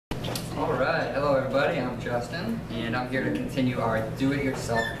Justin, and I'm here to continue our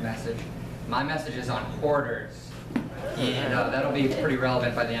do-it-yourself message. My message is on hoarders, and that'll be pretty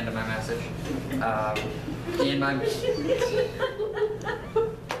relevant by the end of my message. I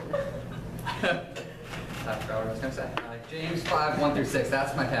forgot what I was going to say. James 5:1-6,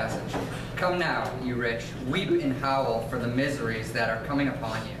 that's my passage. Come now, you rich, weep and howl for the miseries that are coming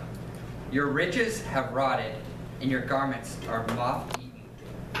upon you. Your riches have rotted, and your garments are moth-eaten.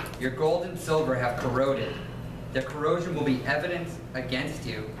 Your gold and silver have corroded. Their corrosion will be evident against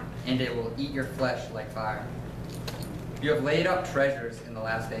you, and it will eat your flesh like fire. You have laid up treasures in the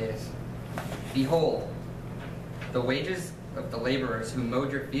last days. Behold, the wages of the laborers who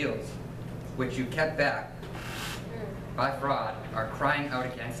mowed your fields, which you kept back by fraud, are crying out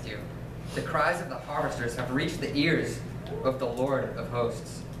against you. The cries of the harvesters have reached the ears of the Lord of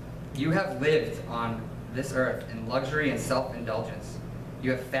hosts. You have lived on this earth in luxury and self-indulgence.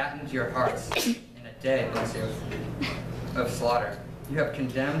 You have fattened your hearts in a day, bless you, of slaughter. You have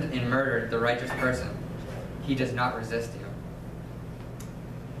condemned and murdered the righteous person. He does not resist you.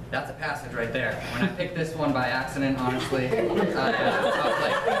 That's a passage right there. When I picked this one by accident, honestly, I was like,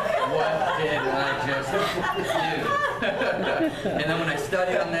 what did I just do? And then when I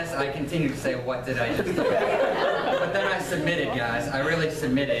studied on this, I continued to say, what did I just do? But then I submitted, guys. I really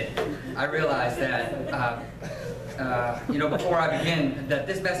submitted. I realized that, before I begin, that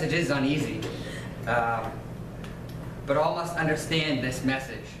this message is uneasy. But all must understand this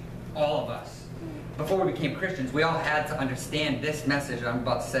message, all of us. Before we became Christians, we all had to understand this message I'm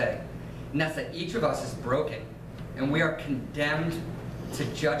about to say. And that's that each of us is broken, and we are condemned to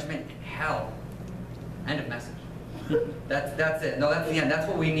judgment in hell. End of message. That's it. No, that's the end. That's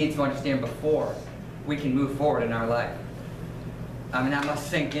what we need to understand before we can move forward in our life. That must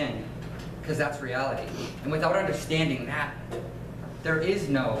sink in, because that's reality. And without understanding that, there is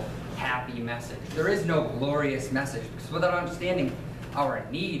no happy message. There is no glorious message. Because without understanding our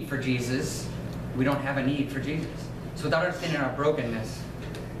need for Jesus, we don't have a need for Jesus. So without understanding our brokenness,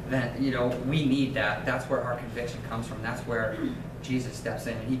 then, we need that. That's where our conviction comes from. That's where Jesus steps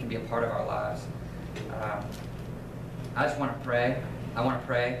in, and he can be a part of our lives. I just want to pray. I want to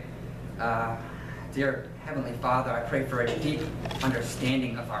pray. Dear Heavenly Father, I pray for a deep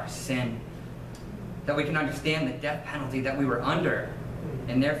understanding of our sin, that we can understand the death penalty that we were under,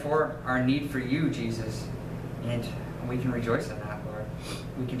 and therefore our need for you, Jesus. And we can rejoice in that, Lord.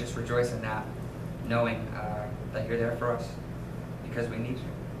 We can just rejoice in that, knowing that you're there for us because we need you.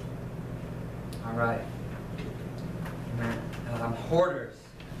 All right. Amen. Hoarders.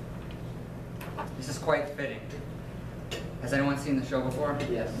 This is quite fitting. Has anyone seen the show before?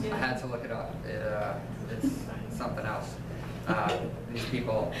 Yes. I had to look it up. It's something else. These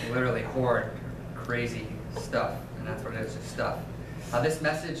people literally hoard crazy stuff, and that's what it is, just stuff. This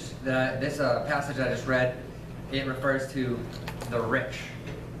message, this passage I just read, it refers to the rich.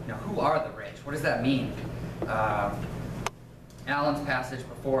 Who are the rich? What does that mean? Alan's passage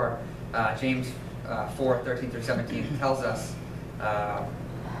before, James 4:13-17, tells us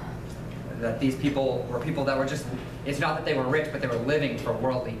that these people were people that were just, it's not that they were rich, but they were living for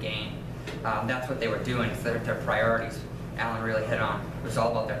worldly gain. That's what they were doing. It's their priorities. Alan really hit on. It was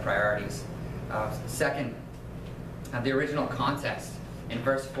all about their priorities. Second, the original context in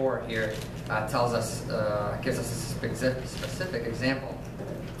verse 4 here tells us, gives us a specific example.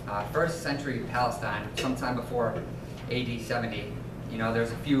 First century Palestine, sometime before AD 70,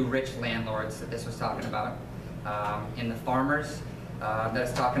 there's a few rich landlords that this was talking about. And the farmers that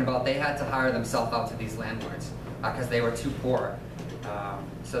it's talking about, they had to hire themselves out to these landlords because they were too poor.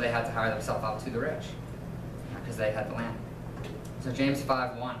 So they had to hire themselves out to the rich because they had the land. So James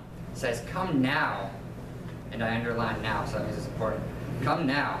 5:1 says, come now, and I underline now, so that means it's important. Come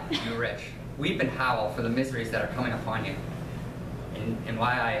now, you rich, weep and howl for the miseries that are coming upon you. And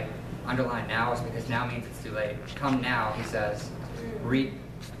why I underline now is because now means it's too late. Come now, he says, weep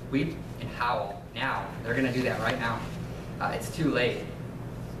and howl now. They're going to do that right now. It's too late.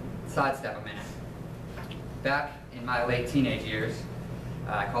 Sidestep a minute. Back in my late teenage years,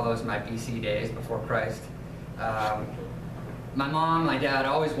 I call those my BC days, before Christ, my mom, my dad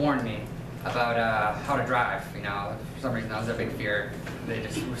always warned me about how to drive. For some reason that was a big fear. They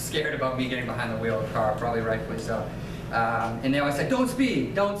just were scared about me getting behind the wheel of a car, probably rightfully so. And they always said, don't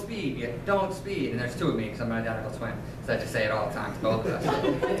speed, don't speed, don't speed. And there's two of me, because I'm an identical twin. So I just say it all the time to both of us.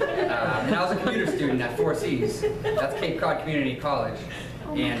 And I was a commuter student at 4Cs. That's Cape Cod Community College.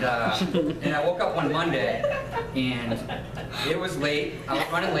 And I woke up one Monday, and it was late. I was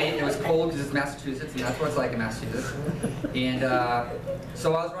running late. It was cold because it's Massachusetts, and that's what it's like in Massachusetts. And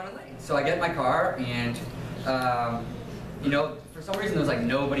so I was running late. So I get in my car, and for some reason there was like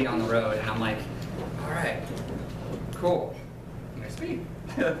nobody on the road, and I'm like, all all right, cool, I'm gonna speed.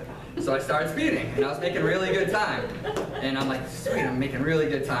 So I started speeding, and I was making really good time. And I'm like, sweet, I'm making really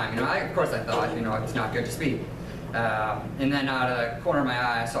good time. You know, of course I thought, you know, it's not good to speed. And then out of the corner of my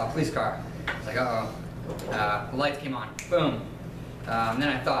eye, I saw a police car. I was like, uh-oh. The lights came on, boom. And then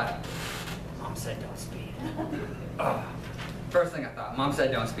I thought, Mom said don't speed. First thing I thought, Mom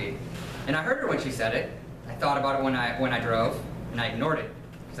said don't speed. And I heard her when she said it. I thought about it when I drove, and I ignored it,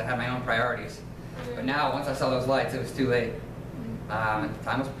 because I had my own priorities. But now, once I saw those lights, it was too late.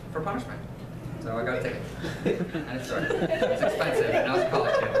 Time was for punishment. So I got a ticket. And it's short. It's expensive, and I was a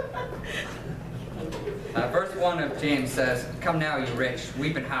college kid. Verse 1 of James says, "Come now, you rich,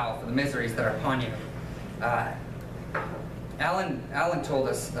 weep and howl for the miseries that are upon you." Alan told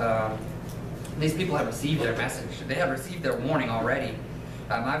us these people have received their message. They have received their warning already.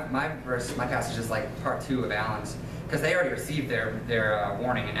 My passage is like part 2 of Alan's, because they already received their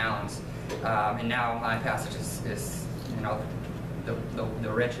warning in Alan's. And now my passage is you know,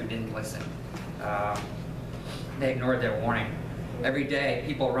 the rich who didn't listen. They ignored their warning. Every day,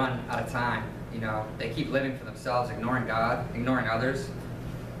 people run out of time. You know, they keep living for themselves, ignoring God, ignoring others.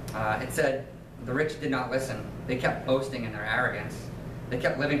 It said, the rich did not listen. They kept boasting in their arrogance. They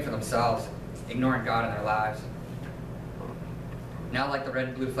kept living for themselves, ignoring God in their lives. Now, like the red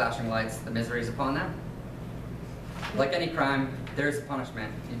and blue flashing lights, the misery is upon them. Like any crime, there is a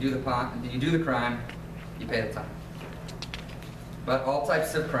punishment. You do the crime, you pay the time. But all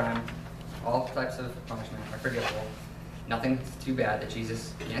types of crime, all types of punishment are forgivable. Nothing's too bad that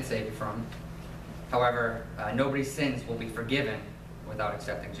Jesus can't save you from. However, nobody's sins will be forgiven without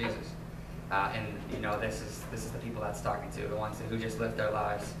accepting Jesus. And you know, this is the people that's talking to, the ones who just lived their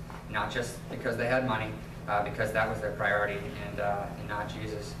lives, not just because they had money, because that was their priority, and not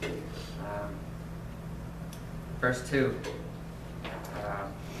Jesus. Verse 2,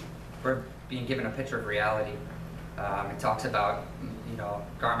 we're being given a picture of reality. It talks about, you know,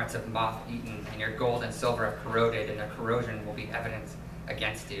 garments of moth-eaten, and your gold and silver have corroded, and their corrosion will be evident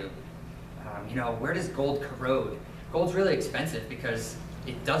against you. You know, where does gold corrode? Gold's really expensive because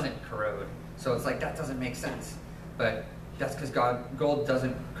it doesn't corrode. So it's like, that doesn't make sense. But that's because gold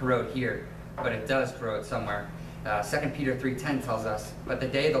doesn't corrode here, but it does corrode somewhere. 2 Peter 3:10 tells us, "But the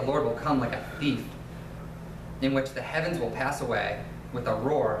day of the Lord will come like a thief, in which the heavens will pass away with a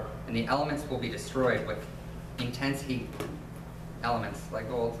roar, and the elements will be destroyed with intense heat." Elements like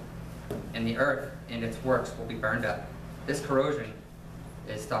gold. "And the earth and its works will be burned up." This corrosion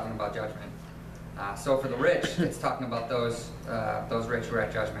is talking about judgment. So for the rich, it's talking about those rich who are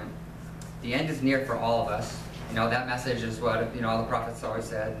at judgment. The end is near for all of us. You know, that message is what, you know, all the prophets always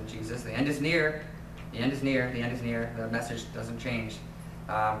said, and Jesus, the end is near, the end is near, the end is near. The message doesn't change.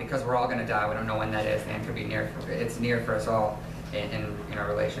 Because we're all going to die. We don't know when that is. The end could be near. It's near for us all in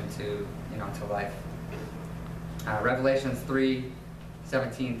relation to, you know, to life. Revelations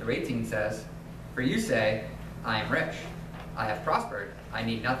 3:17-18 says, "For you say, I am rich, I have prospered, I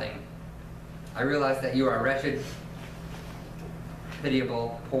need nothing. I realize that you are wretched,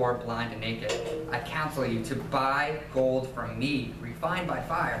 pitiable, poor, blind, and naked. I counsel you to buy gold from me, refined by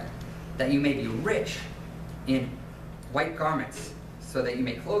fire, that you may be rich in white garments, so that you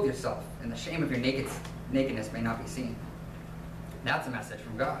may clothe yourself, and the shame of your nakedness may not be seen." That's a message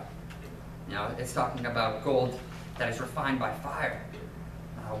from God. You know, it's talking about gold that is refined by fire.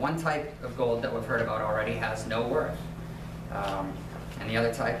 One type of gold that we've heard about already has no worth. And the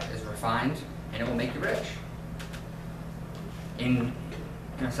other type is refined, and it will make you rich. In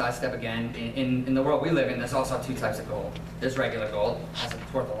a side step again, in the world we live in, there's also 2 types of gold. There's regular gold, that's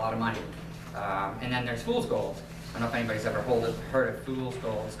worth a lot of money. And then there's fool's gold. I don't know if anybody's ever heard of fool's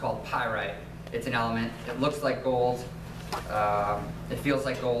gold. It's called pyrite. It's an element. It looks like gold. It feels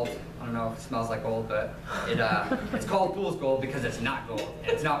like gold. I don't know if it smells like gold, but it's called fool's gold because it's not gold.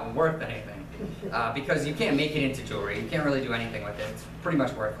 It's not worth anything. Because you can't make it into jewelry. You can't really do anything with it. It's pretty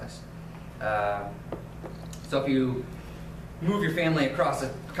much worthless. So if you move your family across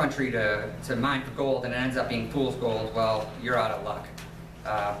the country to mine for gold and it ends up being fool's gold, well, you're out of luck.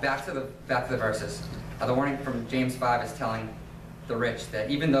 Back to the verses. The warning from James 5 is telling the rich that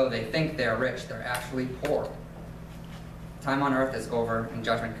even though they think they are rich, they're actually poor. Time on earth is over and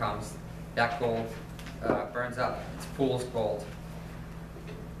judgment comes. That gold burns up. It's fool's gold.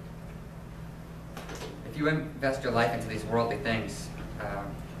 If you invest your life into these worldly things,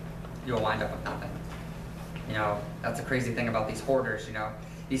 you'll wind up with nothing. You know, that's a crazy thing about these hoarders, you know.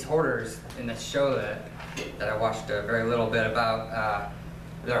 These hoarders in this show that I watched a very little bit about,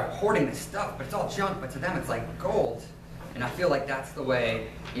 they're hoarding this stuff, but it's all junk, but to them it's like gold. And I feel like that's the way,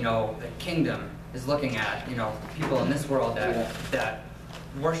 you know, the kingdom is looking at, you know, people in this world that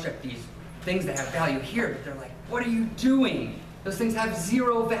worship these things that have value here, but they're like, what are you doing? Those things have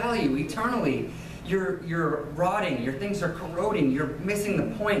zero value eternally. You're rotting, your things are corroding, you're missing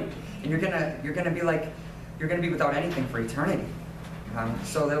the point, and you're gonna be without anything for eternity.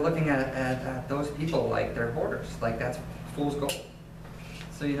 So they're looking at those people like they're hoarders, like that's fool's gold.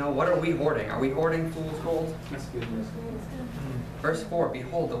 So what are we hoarding? Are we hoarding fool's gold? That's good. Verse 4,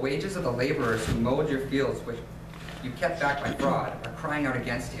 behold, the wages of the laborers who mowed your fields, which you kept back by fraud, are crying out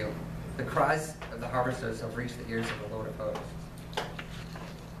against you. The cries of the harvesters have reached the ears of the Lord of hosts.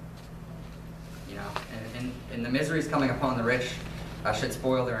 And the miseries coming upon the rich should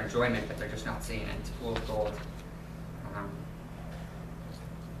spoil their enjoyment, but they're just not seeing it. It's fool's gold.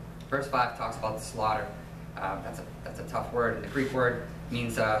 Verse 5 talks about the slaughter. That's a tough word. And the Greek word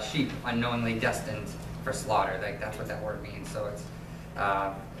means sheep unknowingly destined for slaughter. That's what that word means. So it's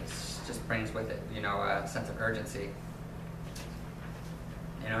just brings with it, a sense of urgency.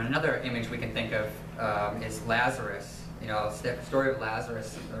 Another image we can think of is Lazarus. The story of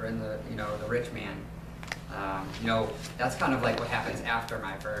Lazarus, or in the rich man. That's kind of like what happens after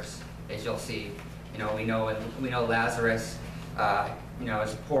my verse. As you'll see, we know Lazarus.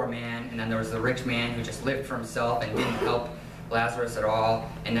 Is a poor man, and then there was the rich man who just lived for himself and didn't help Lazarus at all.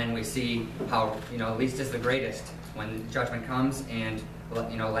 And then we see how least is the greatest when judgment comes, and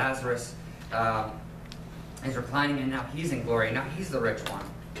Lazarus is reclining, and now he's in glory. Now he's the rich one.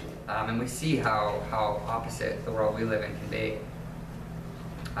 And we see how opposite the world we live in can be.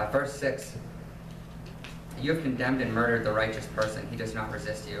 Verse 6, you have condemned and murdered the righteous person. He does not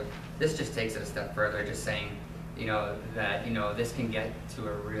resist you. This just takes it a step further, just saying, that, this can get to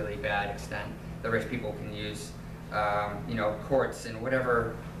a really bad extent. The rich people can use, courts and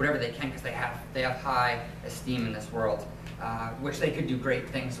whatever they can, because they have high esteem in this world, which they could do great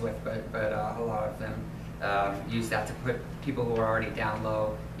things with, but a lot of them use that to put people who are already down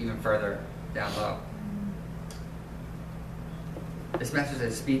low even further down low. This message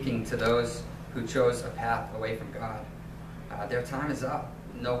is speaking to those who chose a path away from God. Their time is up.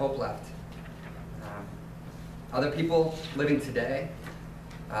 No hope left. Other people living today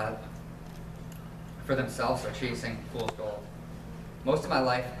for themselves are chasing fool's gold. Most of my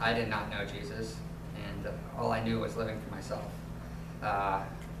life, I did not know Jesus, and all I knew was living for myself.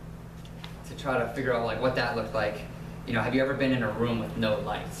 To try to figure out what that looked like. Have you ever been in a room with no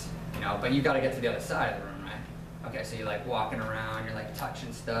lights? But you got to get to the other side of the room, right? Okay, so you're walking around, you're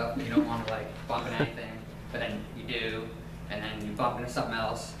touching stuff, you don't want to bump into anything, but then you do, and then you bump into something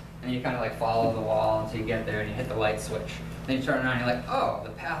else, and you kind of follow the wall until you get there and you hit the light switch. Then you turn around and you're like, oh, the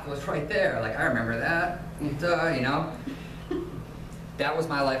path was right there. I remember that. Duh, That was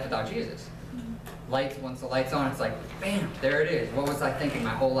my life without Jesus. Once the light's on, it's like, bam, there it is. What was I thinking my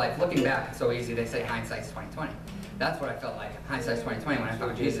whole life? Looking back, it's so easy. They say hindsight's 20/20. That's what I felt like. Hindsight's 20/20 when I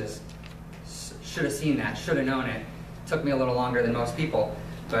found Jesus. Should have seen that. Should have known it. Took me a little longer than most people,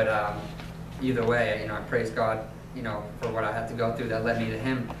 but either way, I praise God, for what I had to go through that led me to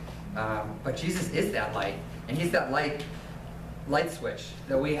Him. But Jesus is that light, and He's that light switch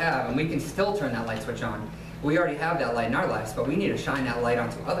that we have, and we can still turn that light switch on. We already have that light in our lives, but we need to shine that light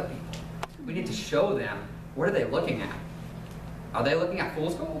onto other people. We need to show them, what are they looking at? Are they looking at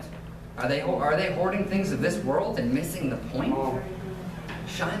fool's gold? Are they hoarding things of this world and missing the point?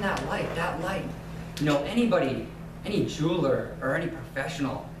 Shine that light, anybody, any jeweler or any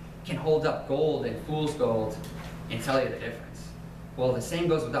professional can hold up gold and fool's gold and tell you the difference. Well, the same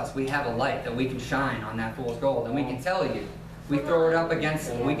goes with us. We have a light that we can shine on that fool's gold, and we can tell you. We can throw it up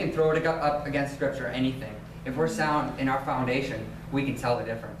against Scripture, anything. If we're sound in our foundation, we can tell the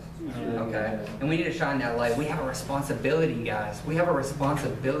difference. Okay? And we need to shine that light. We have a responsibility, guys. We have a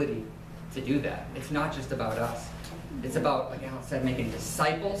responsibility to do that. It's not just about us. It's about, like Alan said, making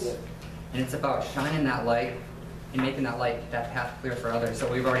disciples, and it's about shining that light and making that path clear for others.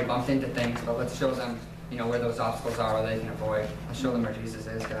 So we've already bumped into things, but let's show them, where those obstacles are, where they can avoid. Let's show them where Jesus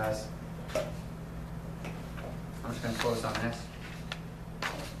is, guys. I'm just going to close on this.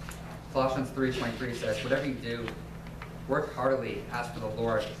 Colossians 3:23 says, whatever you do, work heartily as for the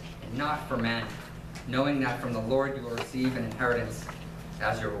Lord, and not for men, knowing that from the Lord you will receive an inheritance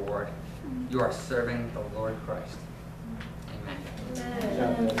as your reward. You are serving the Lord Christ. Amen.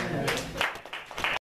 Amen.